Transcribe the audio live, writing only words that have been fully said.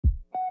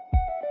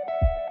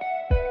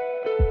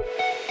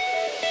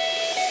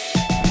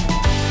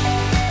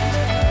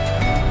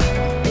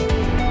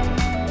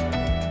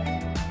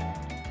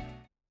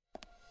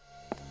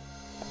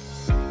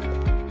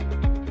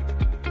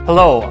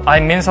Hello,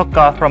 I'm Min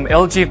Seok-ga from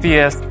LG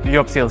VS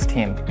Europe sales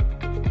team.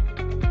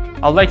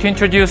 I'd like to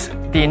introduce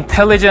the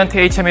Intelligent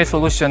HMI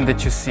solution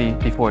that you see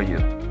before you.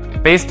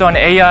 Based on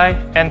AI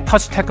and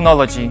touch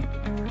technology,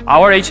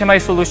 our HMI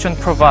solution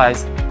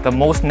provides the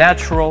most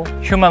natural,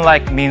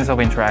 human-like means of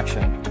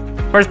interaction.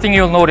 First thing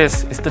you'll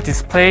notice is the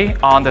display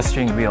on the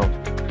steering wheel,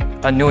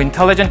 a new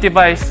intelligent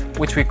device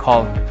which we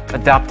call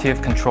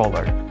adaptive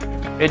controller.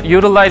 It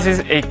utilizes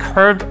a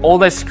curved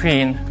OLED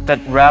screen that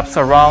wraps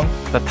around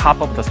the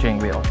top of the steering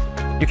wheel.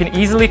 You can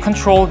easily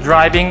control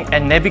driving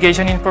and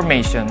navigation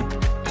information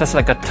just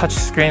like a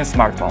touchscreen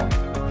smartphone.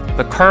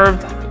 The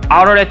curved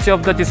outer edge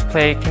of the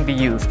display can be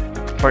used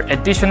for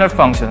additional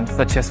functions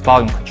such as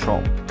volume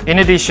control. In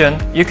addition,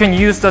 you can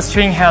use the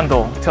steering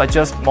handle to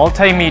adjust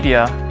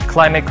multimedia,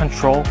 climate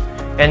control,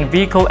 and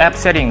vehicle app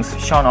settings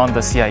shown on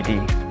the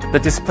CID. The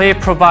display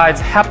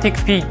provides haptic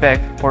feedback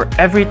for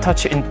every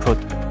touch input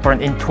for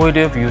an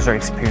intuitive user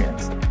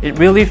experience. It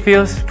really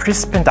feels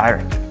crisp and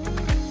direct.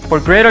 For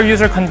greater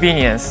user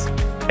convenience,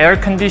 air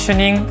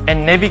conditioning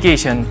and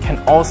navigation can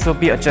also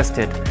be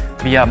adjusted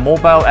via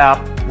mobile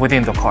app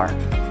within the car.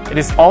 It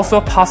is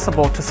also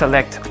possible to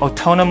select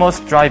autonomous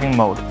driving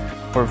mode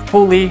for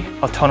fully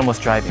autonomous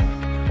driving.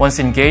 Once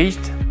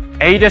engaged,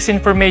 ADAS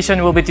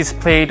information will be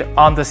displayed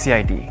on the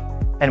CID.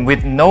 And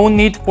with no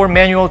need for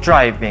manual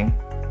driving,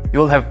 you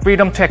will have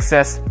freedom to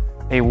access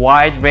a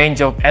wide range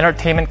of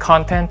entertainment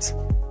content,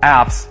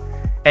 apps,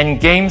 and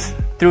games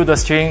through the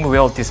steering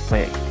wheel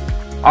display.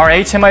 Our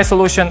HMI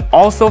solution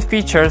also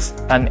features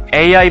an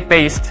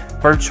AI-based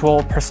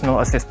virtual personal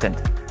assistant,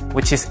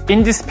 which is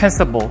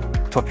indispensable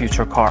to a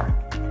future car.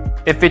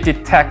 If it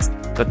detects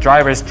the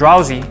driver is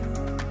drowsy,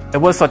 it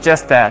will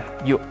suggest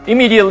that you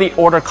immediately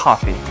order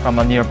coffee from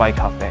a nearby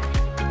cafe.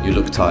 You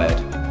look tired.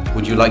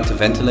 Would you like to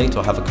ventilate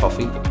or have a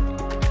coffee?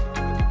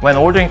 When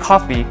ordering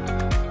coffee,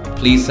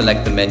 please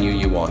select the menu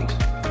you want.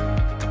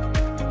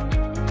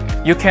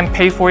 You can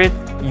pay for it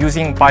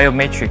using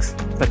biometrics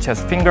such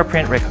as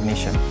fingerprint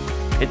recognition.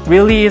 It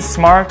really is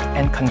smart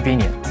and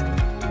convenient.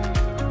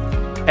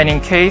 And in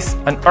case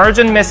an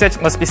urgent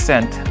message must be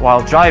sent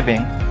while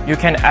driving, you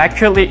can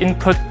accurately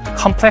input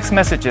complex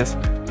messages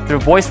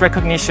through voice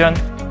recognition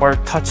or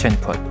touch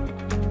input.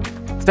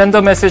 Send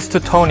a message to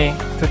Tony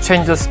to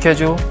change the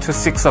schedule to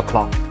 6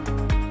 o'clock.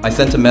 I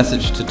sent a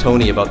message to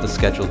Tony about the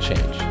schedule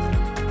change.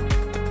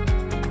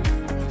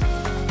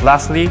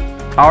 Lastly,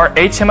 our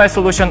HMI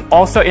solution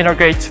also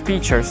integrates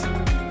features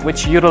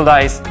which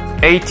utilize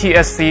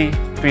ATSC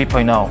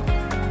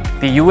 3.0,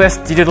 the US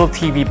digital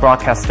TV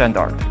broadcast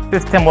standard. The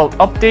system will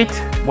update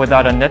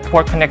without a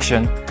network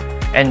connection,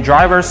 and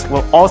drivers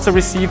will also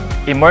receive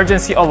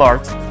emergency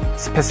alerts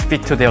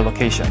specific to their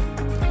location.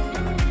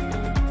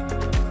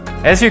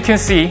 As you can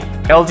see,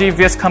 LG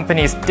VS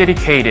company is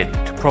dedicated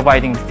to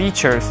providing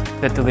features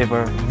that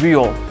deliver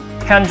real,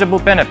 tangible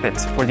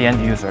benefits for the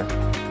end user.